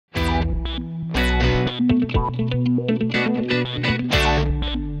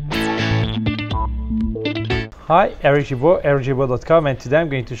Hi, Eric Gimbal, ericgimbal.com, and today I'm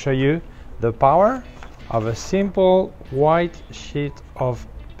going to show you the power of a simple white sheet of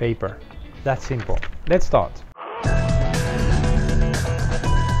paper. That's simple. Let's start.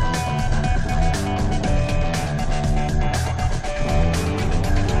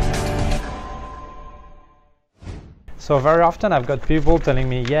 So very often I've got people telling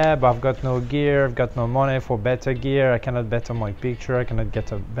me, yeah, but I've got no gear, I've got no money for better gear, I cannot better my picture, I cannot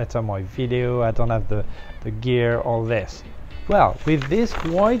get a better my video, I don't have the gear, all this. Well, with this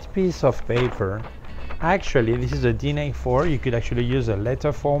white piece of paper, actually this is a DIN-A4, you could actually use a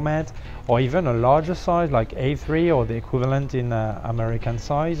letter format or even a larger size like A3 or the equivalent in American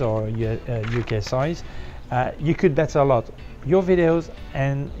size or UK size. You could better a lot your videos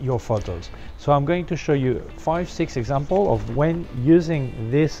and your photos. So I'm going to show you 5-6 examples of when using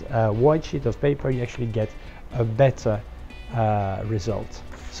this white sheet of paper you actually get a better result.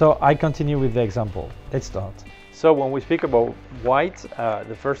 So I continue with the example. Let's start. So when we speak about white,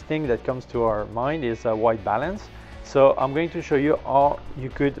 the first thing that comes to our mind is white balance. So I'm going to show you how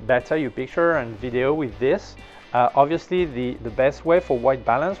you could better your picture and video with this. Obviously the best way for white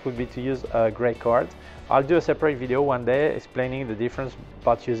balance would be to use a gray card. I'll do a separate video one day explaining the difference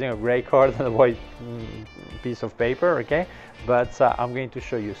about using a gray card and a white piece of paper, okay? But I'm going to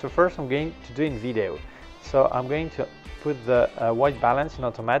show you. So first I'm going to do in video. So I'm going to put the white balance in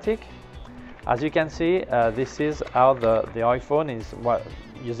automatic. As you can see, this is how the iPhone is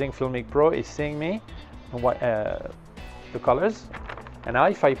using Filmic Pro is seeing me, the colors. And now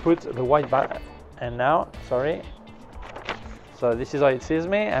if I put the white balance, and now, sorry, so this is how it sees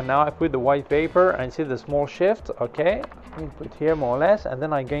me, and now I put the white paper and see the small shift, okay, I put here more or less, and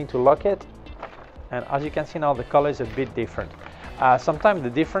then I'm going to lock it, and as you can see now the color is a bit different. Sometimes the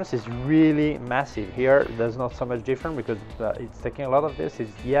difference is really massive. Here there's not so much difference because it's taking a lot of this,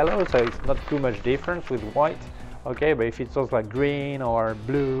 it's yellow, so it's not too much difference with white, okay, but if it was like green or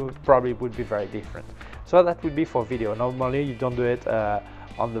blue, probably would be very different. So that would be for video. Normally you don't do it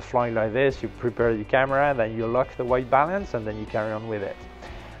on the fly like this. You prepare the camera, then you lock the white balance, and then you carry on with it.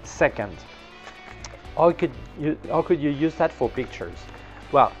 Second, how could you use that for pictures?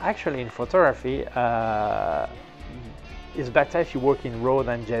 Well, actually in photography, it's better if you work in RAW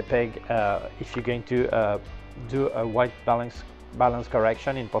than JPEG if you're going to do a white balance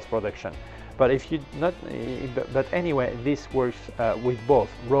correction in post-production. But if you not, but anyway, this works with both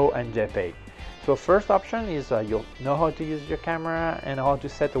RAW and JPEG. So first option is you know how to use your camera and how to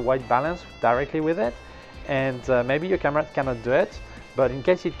set a white balance directly with it, and maybe your camera cannot do it, but in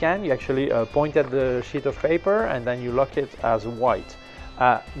case it can, you actually point at the sheet of paper and then you lock it as white.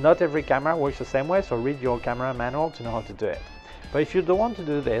 Not every camera works the same way, so read your camera manual to know how to do it. But if you don't want to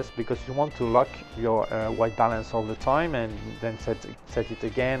do this because you want to lock your white balance all the time and then set it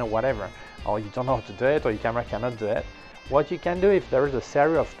again or whatever, or you don't know how to do it or your camera cannot do it, what you can do if there is a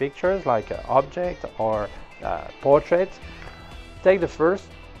series of pictures like an object or portrait, take the first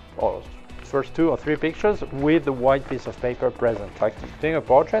 2 or 3 pictures with the white piece of paper present. Like doing a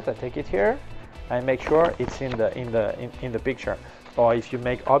portrait, I take it here and make sure it's in the picture. Or if you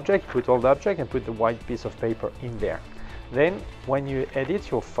make object, put all the object and put the white piece of paper in there. Then when you edit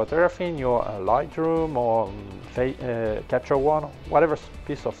your photography in your Lightroom or Capture One, whatever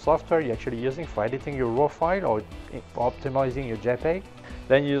piece of software you're actually using for editing your RAW file or optimizing your JPEG,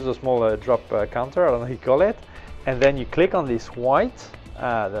 then you use a small drop counter, I don't know how you call it, and then you click on this white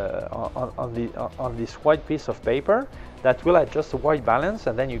on this white piece of paper that will adjust the white balance,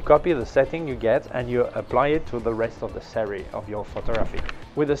 and then you copy the setting you get and you apply it to the rest of the series of your photography.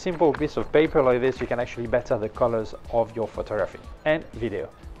 With a simple piece of paper like this, you can actually better the colors of your photography and video.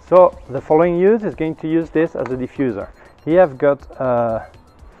 So the following use is going to use this as a diffuser. Here I've got a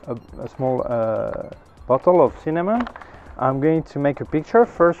small bottle of cinnamon. I'm going to make a picture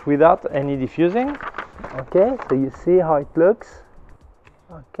first without any diffusing. Okay, so you see how it looks.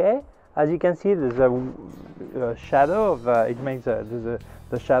 Okay, as you can see, there's a shadow of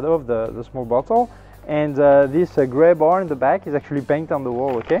the shadow of the small bottle, and this gray bar in the back is actually painted on the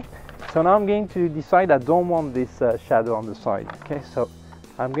wall. Okay, so now I'm going to decide I don't want this shadow on the side. Okay, so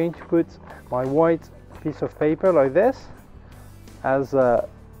I'm going to put my white piece of paper like this as to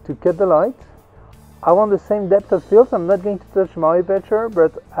cut the light. I want the same depth of field, so I'm not going to touch my aperture,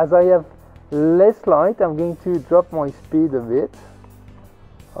 but as I have less light, I'm going to drop my speed a bit.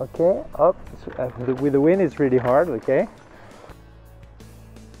 Okay, up with the wind it's really hard. Okay,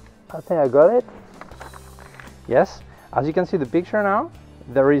 I think I got it. Yes, as you can see the picture now,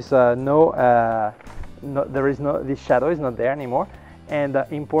 there is this shadow is not there anymore, And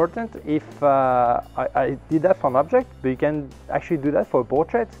important, if I did that for an object, but you can actually do that for a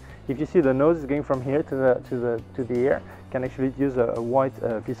portrait. If you see the nose is going from here to the ear, you can actually use a white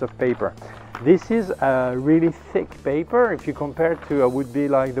piece of paper. This is a really thick paper. If you compare to would be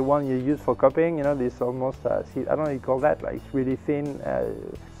like the one you use for copying, you know, this almost see, I don't know what you call that, like it's really thin,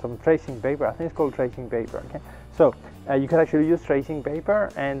 some tracing paper. I think it's called tracing paper. Okay, so you can actually use tracing paper,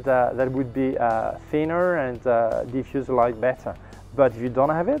 and that would be thinner and diffuse light better. But if you don't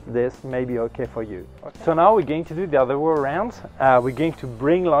have it, this may be okay for you. Okay. So now we're going to do the other way around. We're going to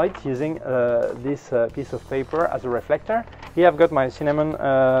bring light using this piece of paper as a reflector. Here I've got my cinnamon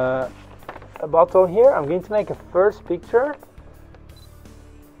bottle here. I'm going to make a first picture,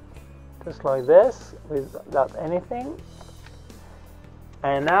 just like this, without anything.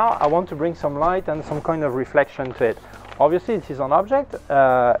 And now I want to bring some light and some kind of reflection to it. Obviously this is an object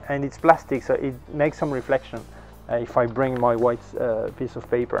and it's plastic, so it makes some reflection. If I bring my white piece of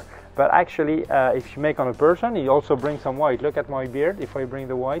paper, but actually if you make on a person, you also bring some white. Look at my beard. If I bring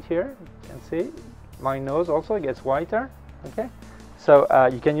the white here, you can see my nose also gets whiter. Okay, so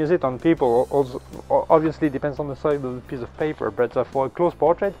you can use it on people. Also, obviously depends on the size of the piece of paper, but for a close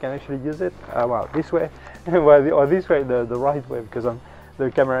portrait you can actually use it well, this way or this way, the right way, because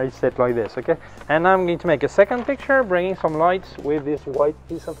the camera is set like this. Okay, and now I'm going to make a second picture, bringing some light with this white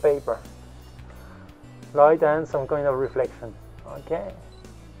piece of paper. Light and some kind of reflection. Okay.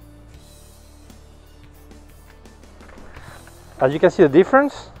 As you can see the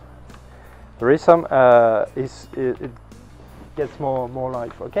difference, there is some, it gets more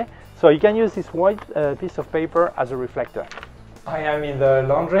light. Okay. So you can use this white piece of paper as a reflector. I am in the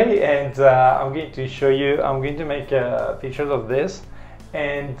laundry, and I'm going to show you. I'm going to make pictures of this,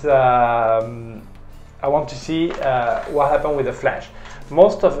 and I want to see what happened with the flash.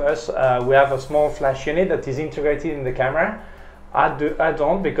 Most of us, we have a small flash unit that is integrated in the camera. I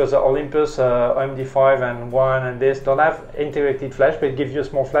don't, because the Olympus OMD5 and 1 and this don't have integrated flash, but it gives you a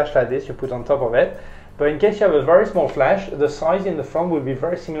small flash like this you put on top of it. But in case you have a very small flash, the size in the front will be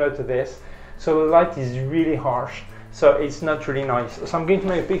very similar to this. So the light is really harsh, so it's not really nice. So I'm going to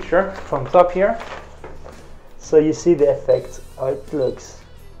make a picture from top here, so you see the effect, how it looks.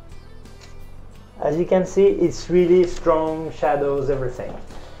 As you can see, it's really strong shadows, everything.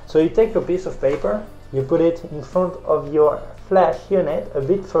 So you take a piece of paper, you put it in front of your flash unit a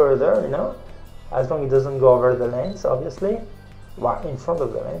bit further, you know, as long as it doesn't go over the lens, obviously. Well, in front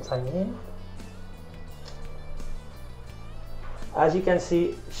of the lens, I mean. As you can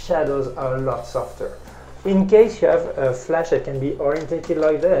see, shadows are a lot softer. In case you have a flash that can be orientated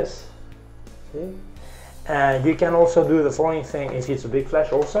like this, see? And you can also do the following thing if it's a big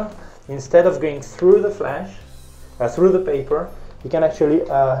flash also. Instead of going through the flash, through the paper, you can actually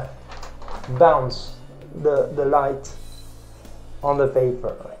bounce the light on the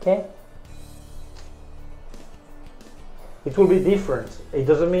paper. Okay? It will be different. It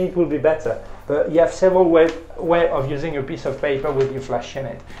doesn't mean it will be better, but you have several ways of using a piece of paper with your flash in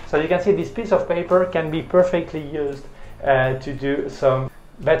it. So you can see this piece of paper can be perfectly used to do some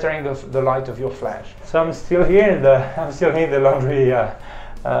bettering the light of your flash. So I'm still here in the laundry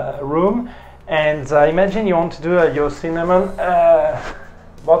room, and imagine you want to do your cinnamon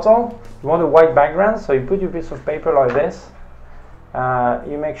bottle. You want a white background, so you put your piece of paper like this.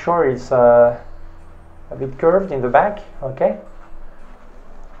 You make sure it's a bit curved in the back, okay,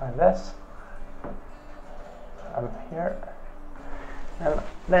 like this. I'm here, and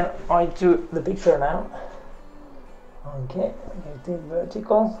then I do the picture now. Okay, I do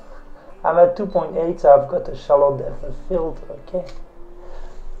vertical. I'm at 2.8, so I've got a shallow depth of field. Okay.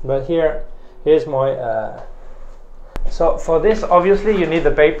 But here's my so for this, obviously you need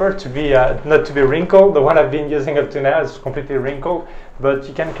the paper to be not to be wrinkled. The one I've been using up to now is completely wrinkled, but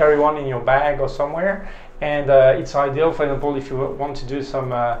you can carry one in your bag or somewhere, and it's ideal, for example, if you want to do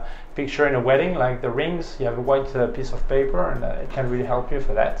some picture in a wedding, like the rings. You have a white piece of paper, and it can really help you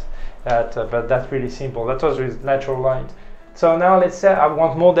for that. But that's really simple. That was with natural light. So now let's say I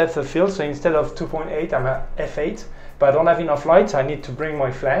want more depth of field, so instead of 2.8 I'm at f8, but I don't have enough light, so I need to bring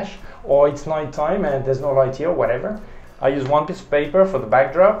my flash, or it's night time and there's no light here, whatever. I use one piece of paper for the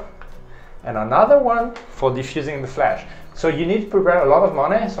backdrop and another one for diffusing the flash. So you need to prepare a lot of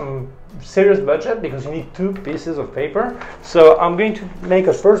money, some serious budget, because you need two pieces of paper. So I'm going to make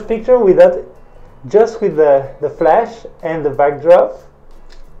a first picture with that, just with the flash and the backdrop.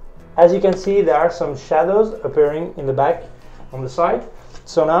 As you can see, there are some shadows appearing in the back on the side.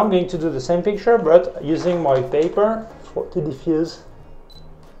 So now I'm going to do the same picture, but using my paper to diffuse.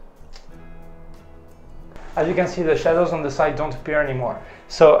 As you can see, the shadows on the side don't appear anymore.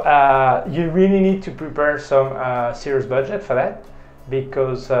 So you really need to prepare some serious budget for that.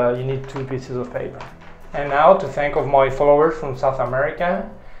 because you need 2 pieces of paper. And now to thank of my followers from South America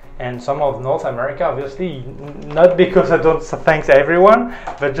and some of North America, obviously, not because I don't thank everyone,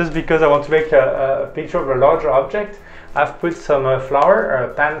 but just because I want to make a picture of a larger object. I've put some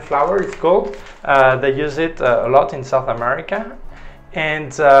flower, pan flower it's called. They use it a lot in South America.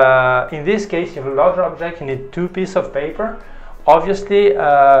 And in this case, you have a larger object, you need 2 pieces of paper. Obviously,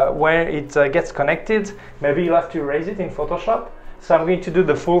 where it gets connected, maybe you'll have to erase it in Photoshop. So I'm going to do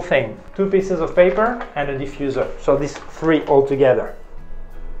the full thing. 2 pieces of paper and a diffuser. So these 3 altogether.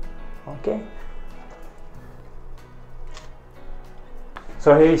 Okay.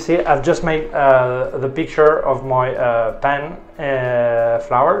 So here you see, I've just made the picture of my pan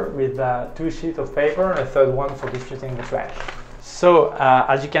flower with 2 sheets of paper and a 3rd one for diffusing the flash. So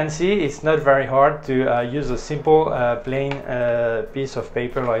as you can see, it's not very hard to use a simple plain piece of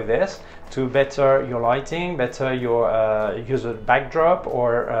paper like this to better your lighting, better your user backdrop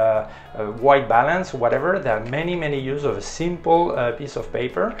or white balance, whatever. There are many uses of a simple piece of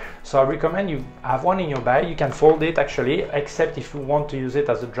paper. So I recommend you have one in your bag. You can fold it actually, except if you want to use it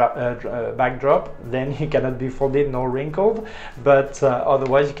as a backdrop, then you cannot be folded nor wrinkled. But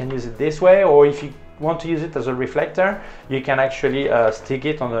otherwise you can use it this way, or if you want to use it as a reflector, you can actually stick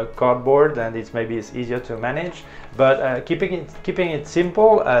it on a cardboard, and it's easier to manage. But keeping it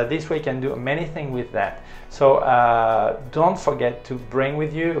simple, this way you can do many things with that. So don't forget to bring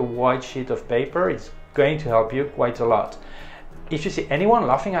with you a white sheet of paper. It's going to help you quite a lot. If you see anyone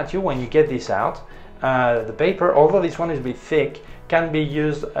laughing at you when you get this out, the paper, although this one is a bit thick, can be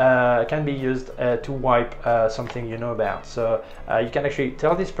used to wipe something you know about. So you can actually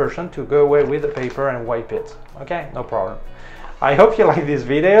tell this person to go away with the paper and wipe it. Okay, no problem. I hope you like this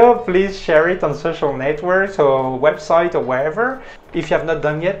video. Please share it on social networks or website or wherever. If you have not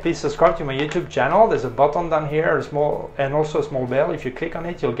done yet, please subscribe to my YouTube channel. There's a button down here, and also a small bell. If you click on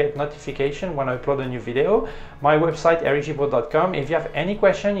it, you'll get notification when I upload a new video. My website, ericgimbal.com. If you have any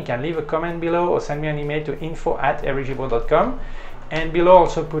question, you can leave a comment below or send me an email to info@ericgimbal.com. And below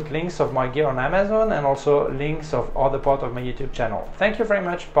also put links of my gear on Amazon and also links of other parts of my YouTube channel. Thank you very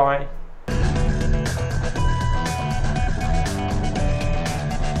much. Bye.